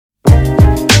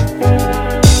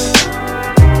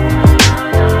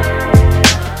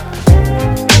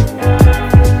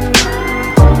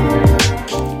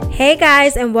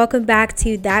guys, and welcome back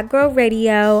to That Girl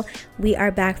Radio. We are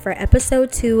back for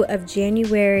episode 2 of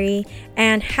JanYouary,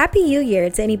 and Happy New Year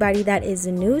to anybody that is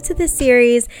new to this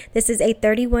series. This is a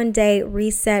 31-day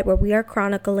reset where we are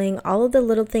chronicling all of the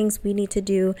little things we need to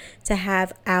do to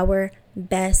have our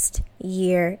best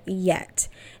year yet.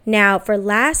 Now, for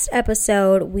last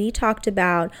episode, we talked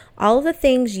about all of the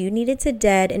things you needed to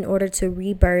dead in order to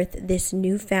rebirth this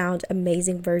newfound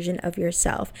amazing version of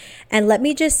yourself. And let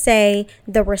me just say,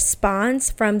 the response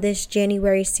from this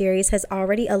JanYouary series has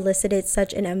already elicited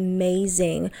such an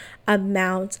amazing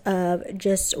amount of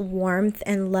just warmth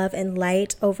and love and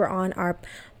light over on our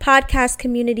podcast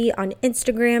community on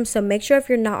Instagram. So make sure if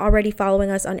you're not already following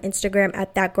us on Instagram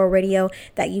at That Girl Radio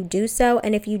that you do so.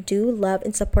 And if you do love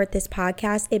and support this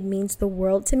podcast, it means the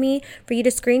world to me for you to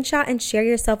screenshot and share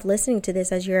yourself listening to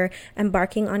this as you're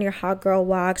embarking on your hot girl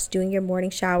walks, doing your morning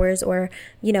showers, or,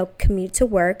 commute to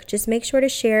work. Just make sure to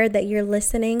share that you're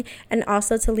listening, and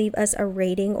also to leave us a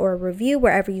rating or a review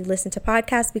wherever you listen to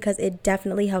podcasts, because it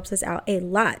definitely helps us out a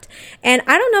lot. And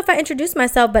I don't know if I introduced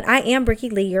myself, but I am Bricky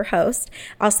Lee, your host,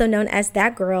 also known as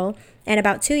That Girl. And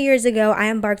about 2 years ago, I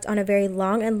embarked on a very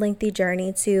long and lengthy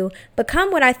journey to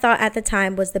become what I thought at the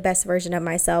time was the best version of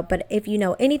myself. But if you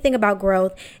know anything about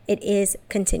growth, it is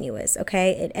continuous,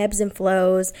 okay? It ebbs and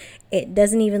flows. It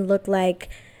doesn't even look like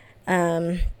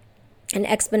an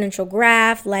exponential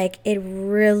graph. Like, it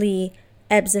really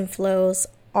ebbs and flows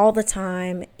all the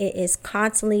time. It is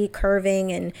constantly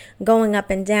curving and going up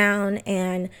and down,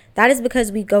 and that is because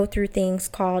we go through things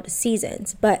called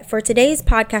seasons. But for today's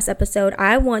podcast episode,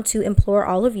 I want to implore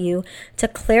all of you to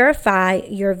clarify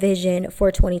your vision for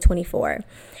 2024.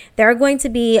 There are going to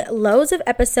be loads of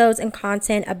episodes and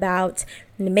content about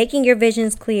making your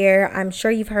visions clear. I'm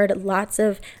sure you've heard lots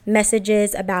of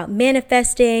messages about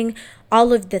manifesting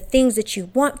all of the things that you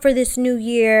want for this new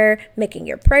year, making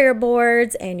your prayer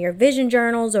boards and your vision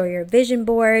journals or your vision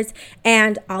boards,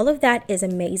 and all of that is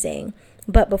amazing.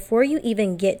 But before you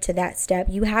even get to that step,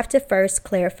 you have to first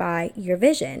clarify your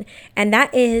vision, and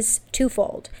that is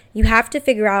twofold. You have to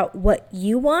figure out what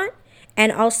you want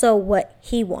and also what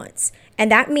he wants. And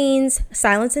that means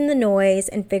silencing the noise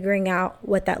and figuring out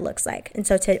what that looks like. And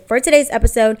so for today's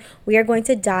episode, we are going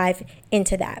to dive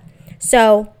into that.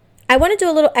 So I want to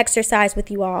do a little exercise with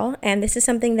you all, and this is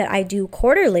something that I do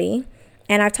quarterly,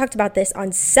 and I've talked about this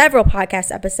on several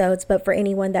podcast episodes, but for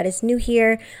anyone that is new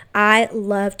here, I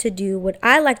love to do what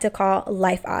I like to call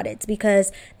life audits,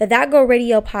 because the That Girl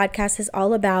Radio podcast is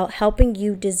all about helping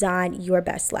you design your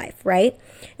best life, right?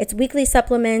 It's weekly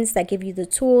supplements that give you the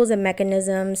tools and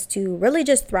mechanisms to really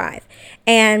just thrive.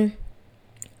 And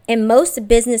in most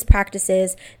business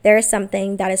practices, there is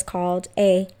something that is called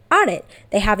a audit.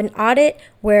 They have an audit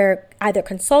where either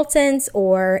consultants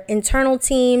or internal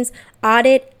teams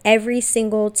audit every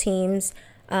single team's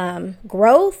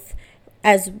growth,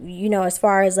 as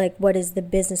far as like, what is the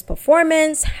business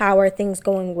performance, how are things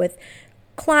going with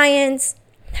clients,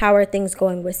 how are things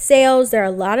going with sales. There are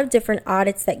a lot of different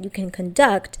audits that you can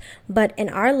conduct, but in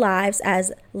our lives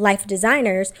as life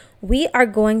designers, we are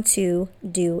going to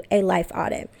do a life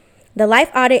audit. The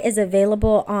life audit is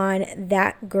available on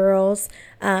That Girl's,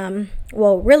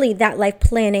 That Life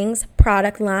Planning's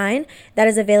product line that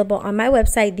is available on my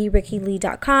website,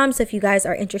 therickylee.com. So if you guys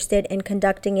are interested in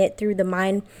conducting it through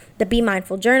the Be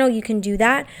Mindful Journal, you can do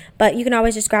that. But you can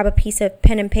always just grab a piece of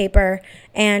pen and paper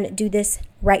and do this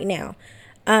right now.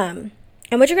 And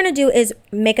what you're going to do is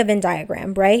make a Venn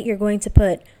diagram, right? You're going to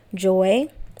put joy,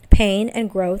 pain, and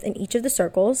growth in each of the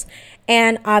circles.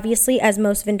 And obviously, as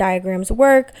most Venn diagrams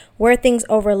work, where things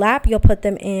overlap, you'll put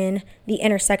them in the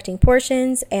intersecting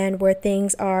portions, and where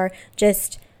things are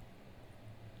just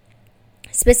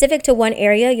specific to one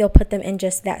area, you'll put them in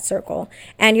just that circle.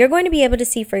 And you're going to be able to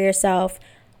see for yourself,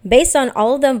 based on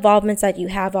all of the involvements that you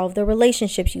have, all of the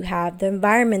relationships you have, the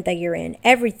environment that you're in,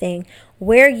 everything,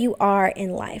 where you are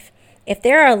in life. If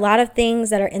there are a lot of things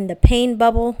that are in the pain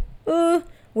bubble,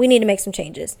 we need to make some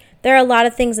changes. There are a lot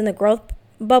of things in the growth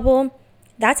bubble.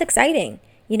 That's exciting.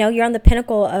 You're on the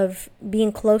pinnacle of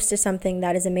being close to something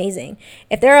that is amazing.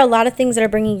 If there are a lot of things that are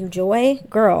bringing you joy,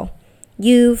 girl,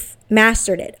 you've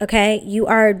mastered it, okay? You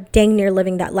are dang near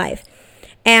living that life.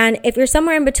 And if you're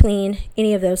somewhere in between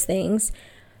any of those things,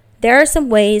 there are some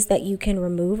ways that you can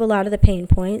remove a lot of the pain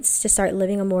points to start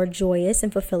living a more joyous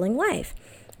and fulfilling life.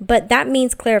 But that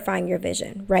means clarifying your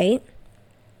vision, right?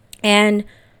 And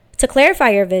to clarify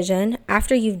your vision,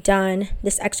 after you've done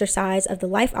this exercise of the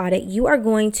life audit, you are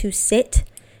going to sit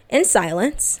in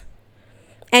silence,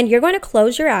 and you're going to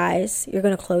close your eyes, you're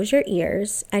going to close your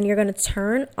ears, and you're going to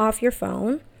turn off your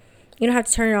phone. You don't have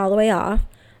to turn it all the way off,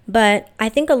 but I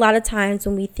think a lot of times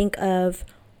when we think of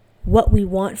what we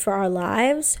want for our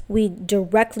lives, we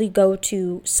directly go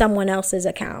to someone else's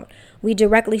account. We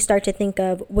directly start to think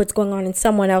of what's going on in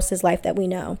someone else's life that we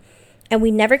know. And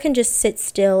we never can just sit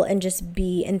still and just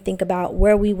be and think about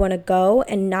where we want to go,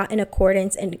 and not in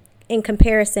accordance and in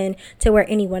comparison to where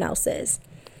anyone else is.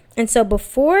 And so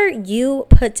before you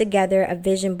put together a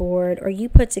vision board, or you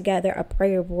put together a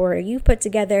prayer board, or you put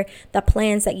together the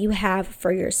plans that you have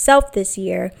for yourself this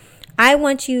year, I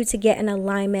want you to get in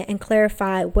alignment and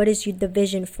clarify what is the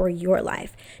vision for your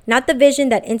life. Not the vision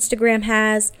that Instagram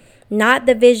has, not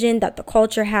the vision that the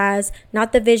culture has,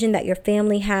 not the vision that your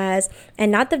family has,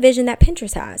 and not the vision that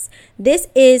Pinterest has. This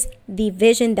is the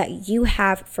vision that you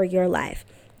have for your life.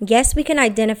 Yes, we can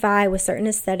identify with certain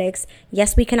aesthetics.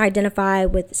 Yes, we can identify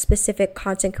with specific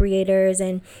content creators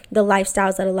and the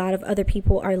lifestyles that a lot of other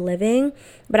people are living.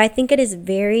 But I think it is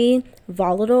very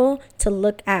volatile to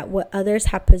look at what others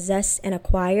have possessed and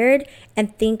acquired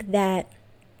and think that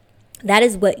that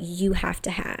is what you have to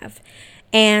have.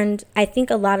 And I think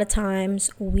a lot of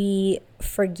times we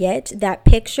forget that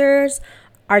pictures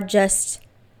are just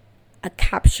a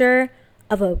capture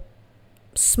of a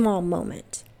small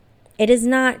moment. It does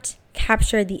not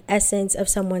capture the essence of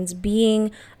someone's being,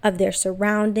 of their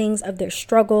surroundings, of their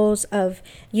struggles, of,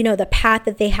 the path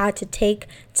that they had to take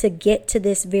to get to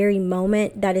this very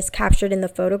moment that is captured in the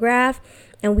photograph.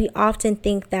 And we often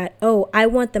think that, oh, I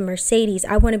want the Mercedes.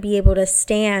 I want to be able to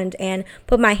stand and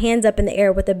put my hands up in the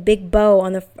air with a big bow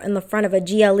on the front of a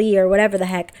GLE or whatever the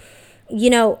heck. You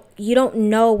don't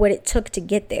know what it took to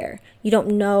get there. You don't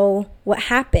know what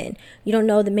happened. You don't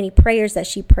know the many prayers that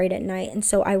she prayed at night. And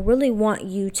so I really want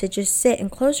you to just sit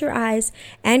and close your eyes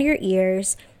and your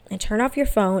ears and turn off your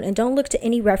phone and don't look to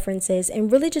any references,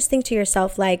 and really just think to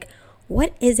yourself, like,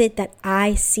 what is it that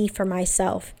I see for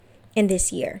myself in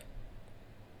this year?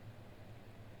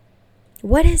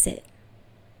 What is it?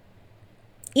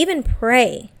 Even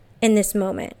pray in this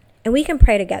moment, and we can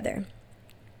pray together.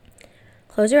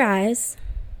 Close your eyes,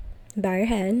 bow your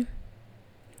head.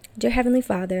 Dear Heavenly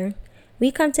Father, we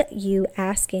come to you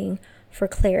asking for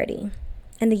clarity.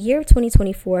 In the year of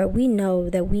 2024, we know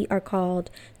that we are called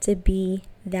to be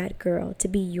that girl, to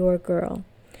be your girl,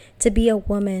 to be a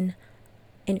woman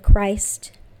in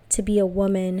Christ, to be a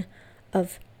woman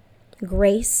of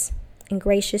grace and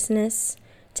graciousness,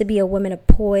 to be a woman of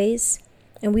poise.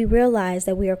 And we realize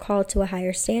that we are called to a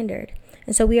higher standard.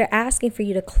 And so we are asking for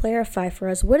you to clarify for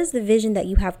us, what is the vision that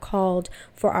you have called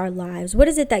for our lives? What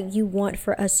is it that you want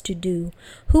for us to do?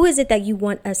 Who is it that you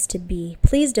want us to be?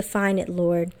 Please define it,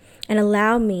 Lord, and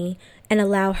allow me and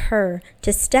allow her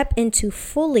to step into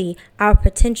fully our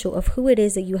potential of who it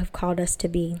is that you have called us to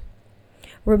be.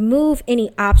 Remove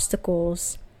any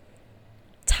obstacles,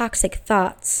 toxic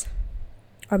thoughts,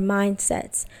 or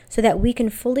mindsets so that we can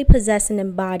fully possess and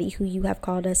embody who you have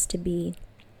called us to be.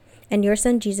 In your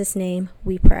Son, Jesus' name,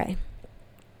 we pray.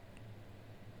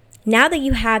 Now that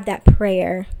you have that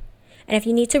prayer, and if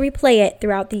you need to replay it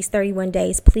throughout these 31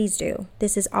 days, please do.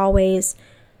 This is always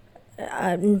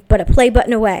but a play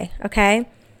button away, okay?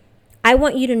 I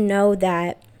want you to know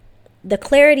that the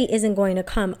clarity isn't going to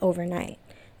come overnight.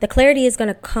 The clarity is going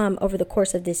to come over the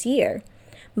course of this year.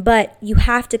 But you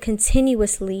have to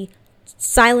continuously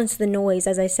silence the noise,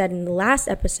 as I said in the last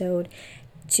episode,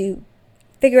 to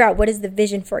figure out what is the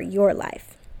vision for your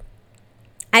life.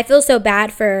 I feel so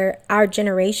bad for our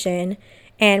generation.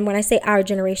 And when I say our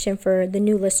generation, for the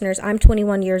new listeners, I'm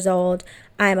 21 years old.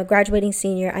 I'm a graduating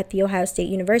senior at The Ohio State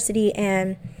University,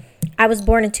 and I was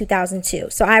born in 2002.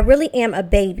 So I really am a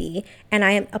baby, and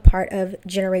I am a part of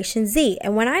Generation Z.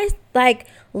 And when I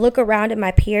look around at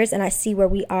my peers and I see where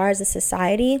we are as a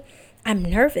society, I'm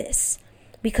nervous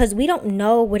because we don't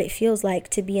know what it feels like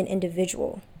to be an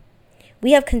individual.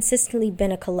 We have consistently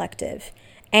been a collective,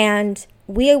 and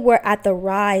we were at the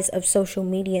rise of social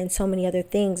media and so many other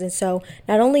things. And so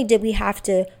not only did we have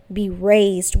to be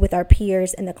raised with our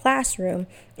peers in the classroom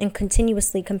and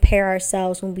continuously compare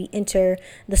ourselves when we enter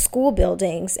the school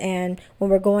buildings and when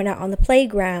we're going out on the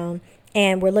playground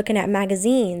and we're looking at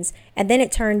magazines, and then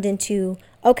it turned into,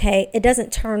 okay, it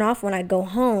doesn't turn off when I go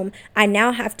home. I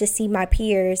now have to see my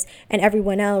peers and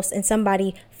everyone else and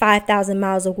somebody 5,000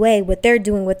 miles away, what they're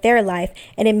doing with their life.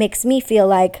 And it makes me feel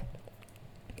like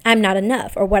I'm not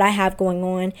enough, or what I have going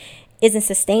on isn't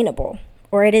sustainable,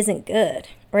 or it isn't good,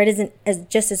 or it isn't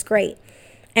just as great.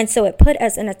 And so it put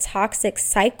us in a toxic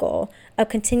cycle of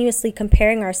continuously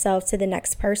comparing ourselves to the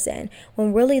next person,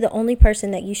 when really the only person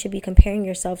that you should be comparing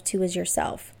yourself to is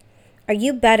yourself. Are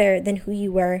you better than who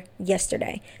you were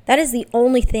yesterday? That is the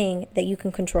only thing that you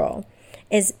can control,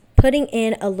 is putting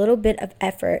in a little bit of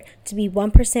effort to be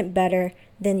 1% better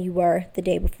than you were the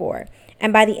day before.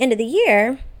 And by the end of the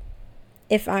year,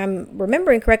 if I'm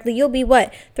remembering correctly, you'll be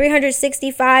what,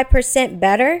 365%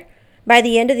 better by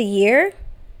the end of the year?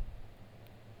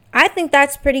 I think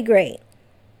that's pretty great.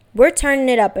 We're turning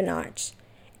it up a notch.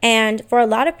 And for a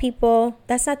lot of people,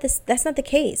 that's not the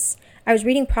case. I was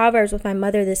reading Proverbs with my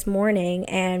mother this morning,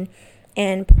 and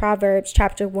in Proverbs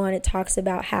chapter 1, it talks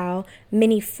about how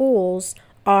many fools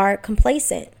are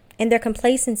complacent. And their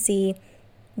complacency,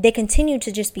 they continue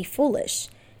to just be foolish.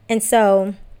 And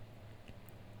so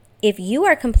if you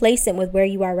are complacent with where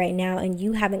you are right now and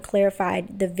you haven't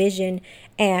clarified the vision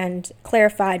and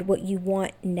clarified what you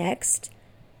want next,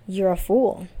 you're a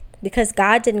fool. Because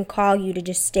God didn't call you to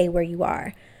just stay where you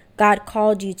are. God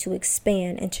called you to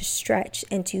expand and to stretch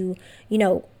and to,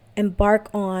 embark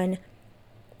on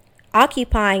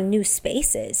occupying new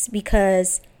spaces,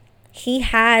 because He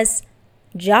has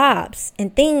jobs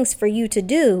and things for you to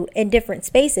do in different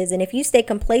spaces. And if you stay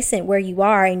complacent where you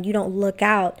are and you don't look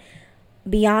out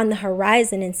beyond the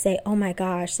horizon and say, oh my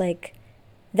gosh, like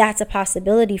that's a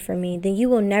possibility for me, then you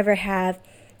will never have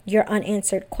your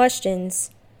unanswered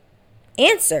questions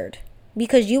answered,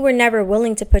 because you were never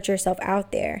willing to put yourself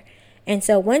out there. And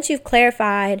so once you've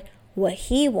clarified what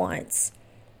He wants,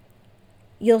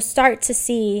 you'll start to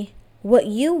see what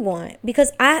you want.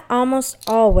 Because I almost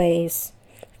always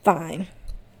find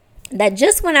that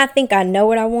just when I think I know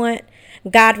what I want,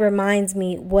 God reminds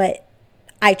me what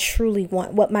I truly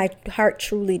want, what my heart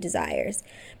truly desires.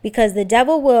 Because the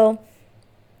devil will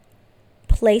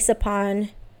place upon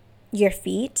your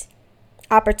feet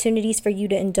opportunities for you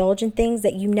to indulge in things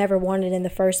that you never wanted in the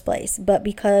first place. But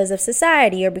because of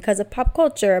society or because of pop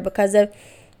culture or because of,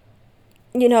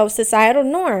 societal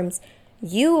norms,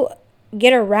 you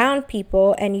get around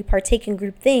people and you partake in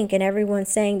groupthink, and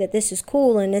everyone's saying that this is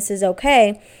cool and this is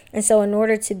okay. And so in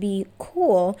order to be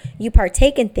cool, you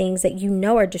partake in things that you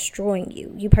know are destroying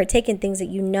you. You partake in things that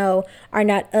you know are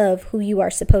not of who you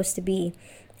are supposed to be.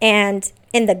 And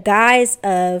in the guise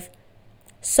of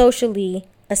socially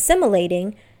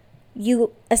assimilating,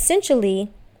 you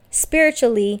essentially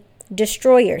spiritually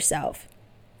destroy yourself.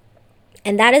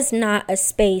 And that is not a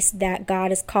space that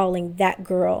God is calling that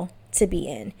girl to be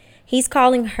in. He's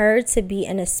calling her to be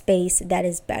in a space that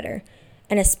is better,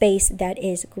 in a space that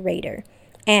is greater.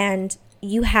 And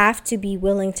you have to be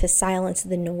willing to silence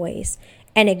the noise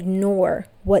and ignore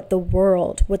what the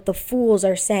world, what the fools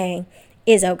are saying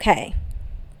is okay.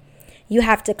 You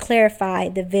have to clarify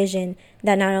the vision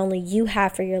that not only you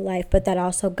have for your life, but that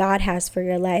also God has for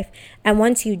your life. And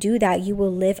once you do that, you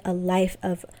will live a life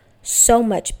of so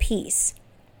much peace.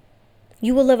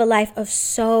 You will live a life of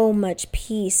so much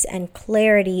peace and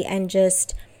clarity, and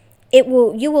just you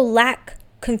will lack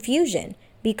confusion,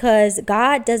 because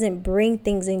God doesn't bring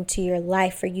things into your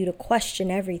life for you to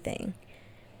question everything.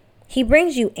 He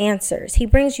brings you answers. He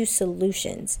brings you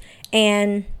solutions,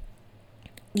 and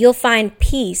you'll find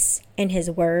peace in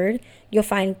His word. You'll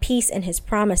find peace in His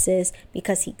promises,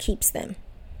 because He keeps them.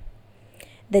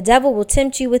 The devil will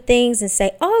tempt you with things and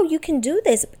say, oh, you can do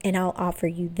this, and I'll offer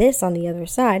you this on the other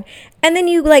side. And then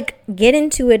you get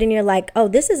into it and you're like, oh,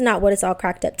 this is not what it's all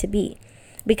cracked up to be.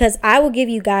 Because I will give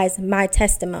you guys my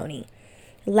testimony.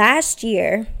 Last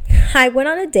year, I went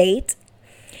on a date,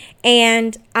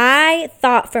 and I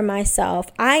thought for myself,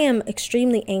 I am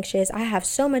extremely anxious. I have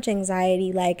so much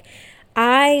anxiety.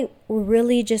 I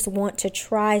really just want to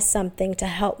try something to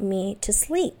help me to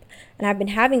sleep. And I've been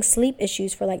having sleep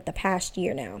issues for the past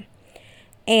year now.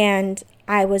 And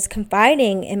I was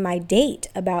confiding in my date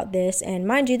about this. And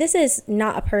mind you, this is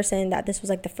not a person that this was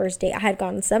the first date. I had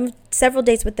gone on several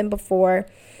dates with them before,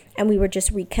 and we were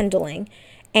just rekindling.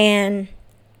 And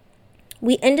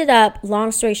we ended up,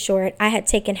 long story short, I had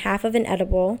taken half of an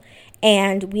edible,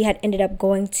 and we had ended up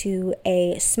going to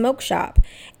a smoke shop.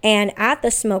 And at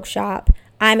the smoke shop,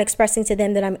 I'm expressing to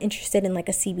them that I'm interested in a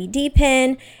CBD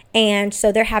pen. And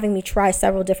so they're having me try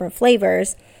several different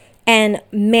flavors. And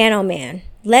man, oh man,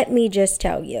 let me just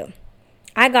tell you,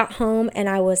 I got home and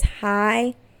I was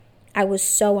high. I was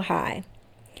so high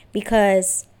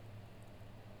because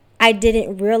I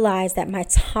didn't realize that my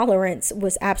tolerance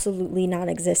was absolutely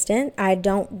non-existent. I'm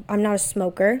not a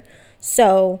smoker.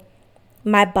 So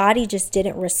my body just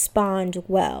didn't respond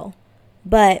well.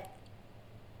 But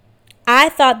I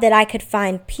thought that I could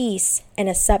find peace in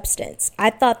a substance. I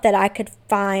thought that I could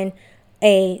find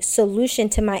a solution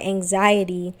to my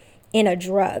anxiety in a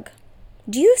drug.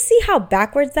 Do you see how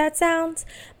backwards that sounds?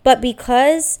 But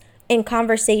because in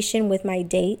conversation with my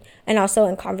date and also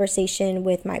in conversation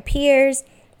with my peers,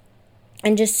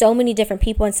 and just so many different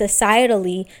people, and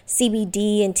societally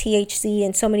CBD and THC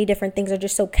and so many different things are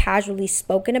just so casually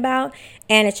spoken about,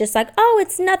 and it's just like, oh,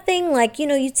 it's nothing, like,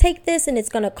 you take this and it's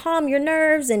going to calm your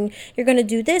nerves and you're going to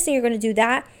do this and you're going to do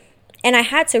that. And I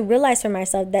had to realize for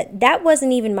myself that that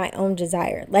wasn't even my own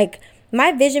desire. Like,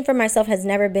 my vision for myself has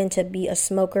never been to be a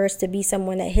smoker, to be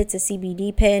someone that hits a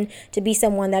CBD pen, to be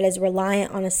someone that is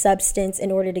reliant on a substance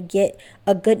in order to get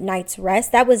a good night's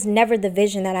rest. That was never the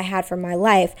vision that I had for my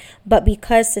life. But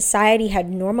because society had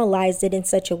normalized it in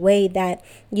such a way that,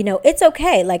 it's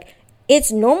okay. Like,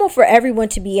 it's normal for everyone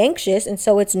to be anxious. And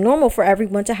so it's normal for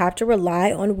everyone to have to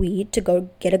rely on weed to go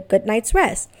get a good night's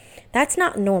rest. That's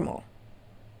not normal.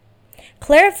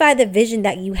 Clarify the vision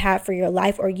that you have for your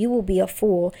life, or you will be a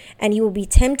fool and you will be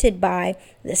tempted by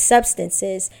the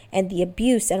substances and the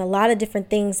abuse and a lot of different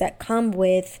things that come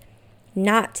with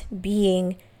not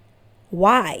being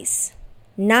wise,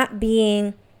 not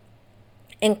being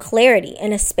in clarity,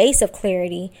 in a space of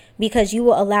clarity, because you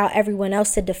will allow everyone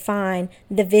else to define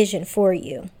the vision for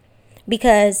you.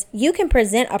 Because you can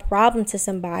present a problem to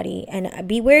somebody, and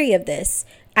be wary of this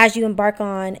as you embark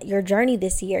on your journey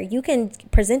this year. You can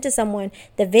present to someone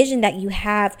the vision that you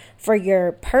have for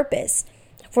your purpose,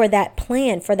 for that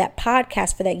plan, for that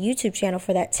podcast, for that YouTube channel,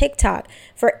 for that TikTok,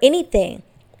 for anything.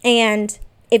 And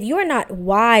if you are not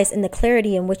wise in the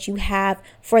clarity in which you have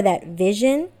for that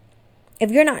vision, if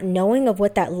you're not knowing of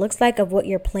what that looks like, of what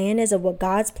your plan is, of what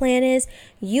God's plan is,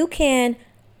 you can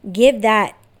give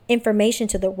that information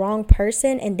to the wrong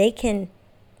person and they can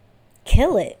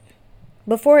kill it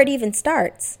before it even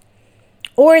starts.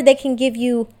 Or they can give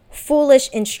you foolish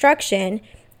instruction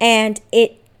and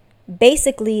it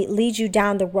basically leads you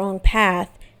down the wrong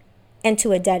path and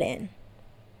to a dead end.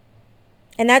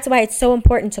 And that's why it's so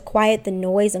important to quiet the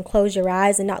noise and close your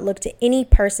eyes and not look to any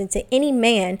person, to any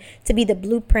man, to be the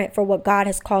blueprint for what God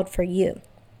has called for you.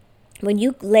 When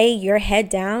you lay your head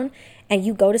down and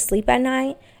you go to sleep at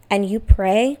night and you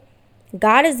pray,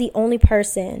 God is the only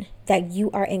person that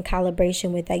you are in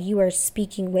calibration with, that you are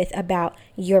speaking with about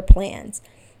your plans.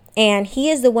 And he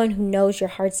is the one who knows your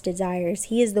heart's desires.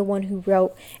 He is the one who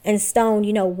wrote in stone,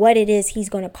 what it is he's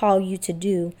going to call you to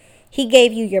do. He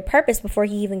gave you your purpose before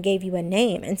he even gave you a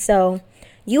name. And so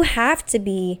you have to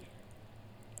be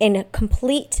in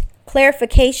complete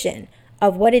clarification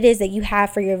of what it is that you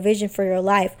have for your vision for your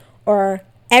life, or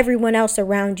everyone else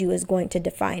around you is going to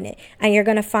define it. And you're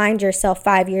going to find yourself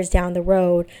 5 years down the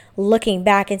road looking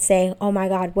back and saying, oh my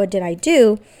God, what did I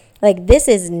do? Like, this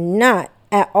is not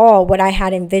at all what I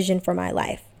had envisioned for my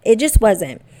life. It just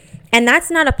wasn't. And that's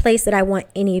not a place that I want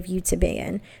any of you to be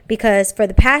in, because for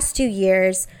the past 2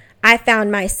 years, I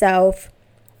found myself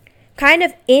kind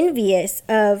of envious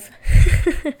of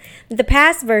the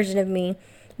past version of me,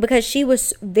 because she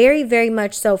was very, very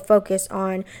much so focused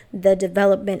on the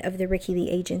development of the Ricky Lee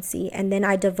Agency. And then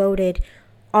I devoted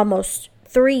almost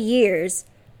 3 years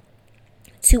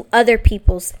to other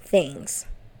people's things.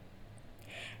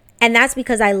 And that's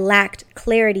because I lacked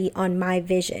clarity on my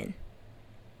vision.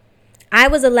 I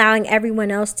was allowing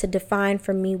everyone else to define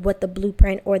for me what the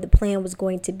blueprint or the plan was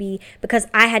going to be, because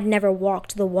I had never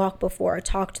walked the walk before or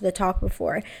talked the talk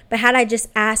before. But had I just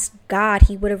asked God,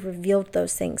 he would have revealed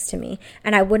those things to me.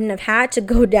 And I wouldn't have had to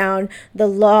go down the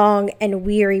long and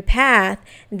weary path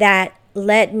that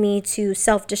led me to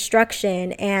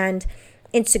self-destruction and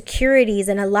insecurities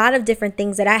and a lot of different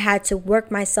things that I had to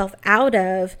work myself out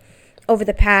of over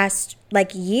the past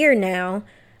year now.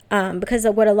 Because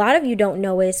of what a lot of you don't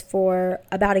know is for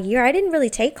about a year, I didn't really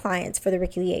take clients for the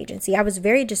Ricky Lee Agency. I was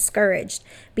very discouraged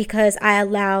because I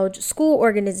allowed school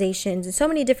organizations and so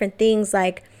many different things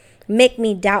make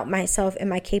me doubt myself and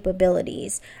my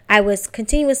capabilities. I was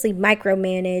continuously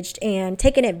micromanaged and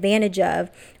taken advantage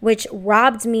of, which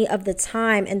robbed me of the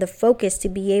time and the focus to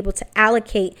be able to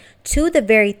allocate to the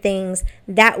very things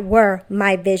that were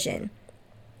my vision.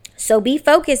 So be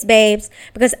focused, babes,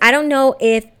 because I don't know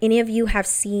if any of you have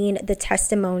seen the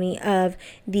testimony of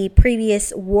the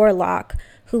previous warlock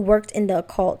who worked in the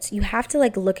occult. You have to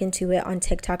look into it on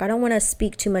TikTok. I don't want to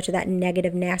speak too much of that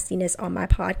negative nastiness on my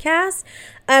podcast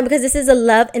because this is a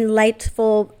love and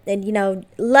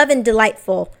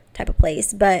delightful type of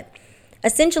place. But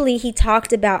essentially, he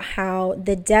talked about how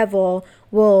the devil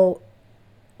will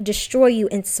destroy you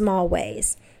in small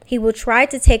ways. He will try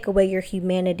to take away your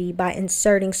humanity by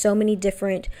inserting so many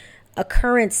different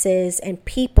occurrences and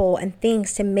people and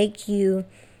things to make you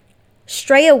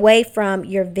stray away from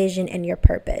your vision and your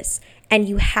purpose. And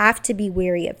you have to be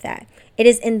wary of that. It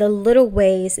is in the little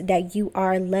ways that you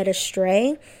are led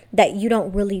astray that you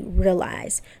don't really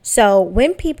realize. So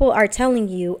when people are telling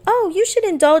you, oh, you should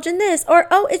indulge in this, or,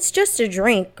 oh, it's just a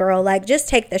drink, girl, just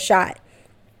take the shot.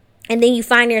 And then you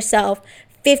find yourself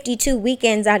 52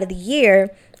 weekends out of the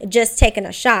year just taking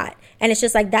a shot. And it's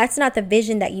just like, that's not the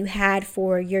vision that you had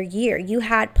for your year. You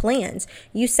had plans.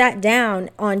 You sat down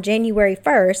on January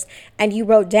 1st and you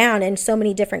wrote down in so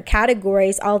many different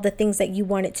categories all the things that you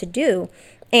wanted to do.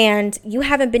 And you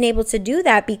haven't been able to do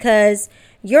that because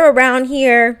you're around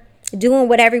here doing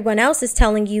what everyone else is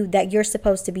telling you that you're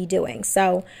supposed to be doing.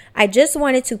 So I just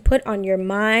wanted to put on your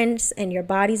minds and your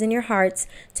bodies and your hearts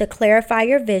to clarify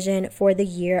your vision for the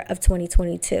year of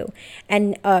 2022.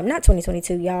 And not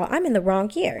 2022, y'all. I'm in the wrong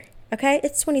year. Okay,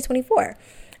 it's 2024.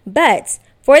 But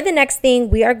for the next thing,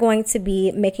 we are going to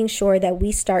be making sure that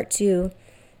we start to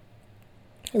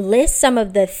list some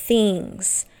of the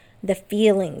things, the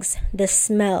feelings, the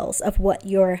smells of what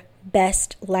your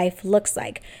best life looks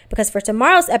like. Because for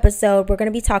tomorrow's episode, we're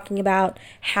going to be talking about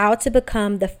how to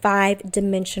become the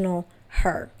 5-dimensional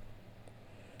her.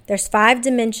 There's 5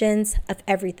 dimensions of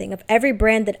everything. Of every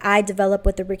brand that I develop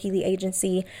with the Ricky Lee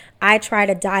Agency, I try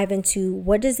to dive into,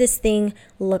 what does this thing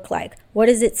look like? What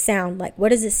does it sound like? What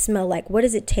does it smell like? What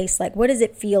does it taste like? What does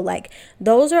it feel like?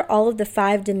 Those are all of the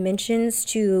 5 dimensions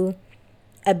to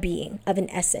a being, of an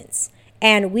essence.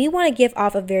 And we want to give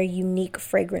off a very unique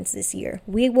fragrance this year.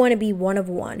 We want to be one of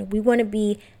one. We want to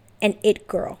be an it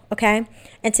girl, okay?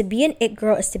 And to be an it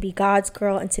girl is to be God's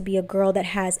girl, and to be a girl that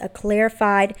has a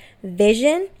clarified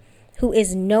vision, who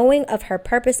is knowing of her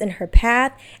purpose and her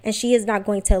path, and she is not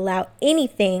going to allow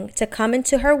anything to come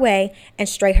into her way and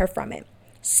stray her from it.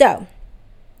 So,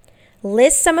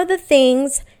 list some of the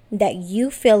things that you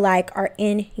feel like are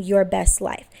in your best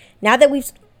life. Now that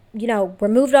we've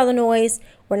removed all the noise,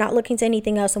 we're not looking to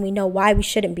anything else, and we know why we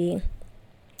shouldn't be.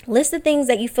 List the things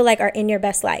that you feel like are in your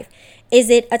best life.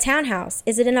 Is it a townhouse?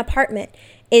 Is it an apartment?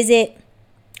 Is it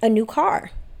a new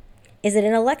car? Is it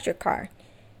an electric car?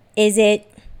 Is it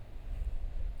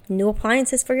new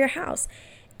appliances for your house?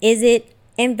 Is it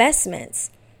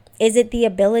investments? Is it the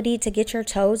ability to get your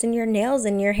toes and your nails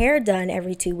and your hair done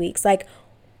every 2 weeks? Like,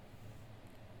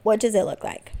 what does it look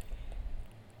like?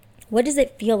 What does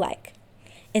it feel like?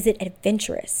 Is it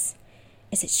adventurous?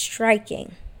 Is it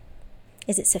striking?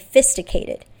 Is it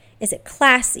sophisticated? Is it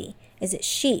classy? Is it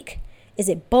chic? Is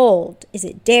it bold? Is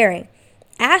it daring?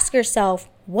 Ask yourself,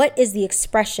 what is the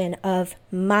expression of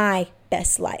my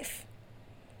best life?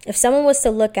 If someone was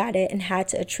to look at it and had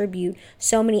to attribute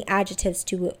so many adjectives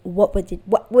to it, what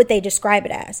would they describe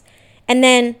it as? And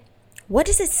then, what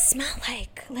does it smell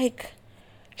like? Like,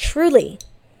 truly.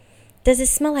 Does it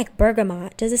smell like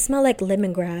bergamot? Does it smell like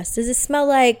lemongrass? Does it smell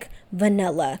like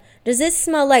vanilla? Does it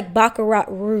smell like Baccarat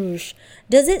Rouge?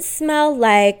 Does it smell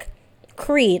like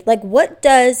Creed? Like, what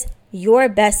does your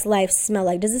best life smell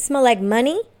like? Does it smell like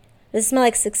money? Does it smell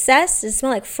like success? Does it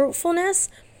smell like fruitfulness?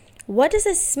 What does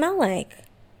it smell like?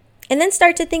 And then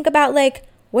start to think about, like,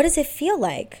 what does it feel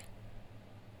like?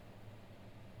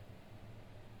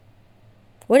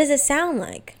 What does it sound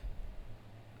like?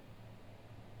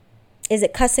 Is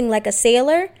it cussing like a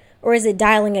sailor, or is it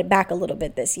dialing it back a little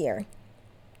bit this year?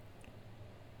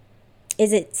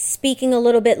 Is it speaking a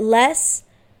little bit less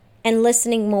and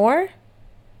listening more?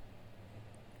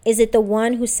 Is it the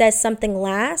one who says something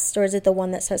last, or is it the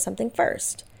one that says something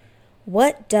first?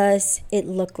 What does it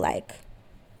look like?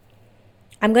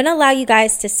 I'm going to allow you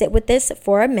guys to sit with this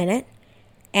for a minute,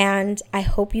 and I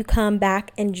hope you come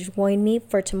back and join me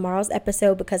for tomorrow's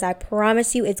episode, because I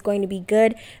promise you it's going to be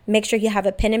good. Make sure you have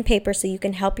a pen and paper so you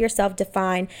can help yourself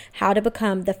define how to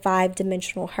become the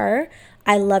 5-dimensional her.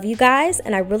 I love you guys,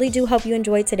 and I really do hope you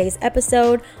enjoyed today's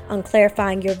episode on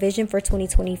clarifying your vision for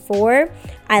 2024.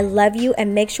 I love you,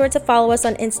 and make sure to follow us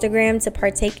on Instagram to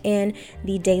partake in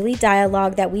the daily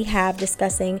dialogue that we have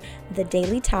discussing the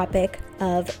daily topic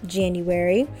of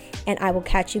January. And I will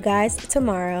catch you guys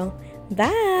tomorrow.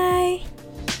 Bye.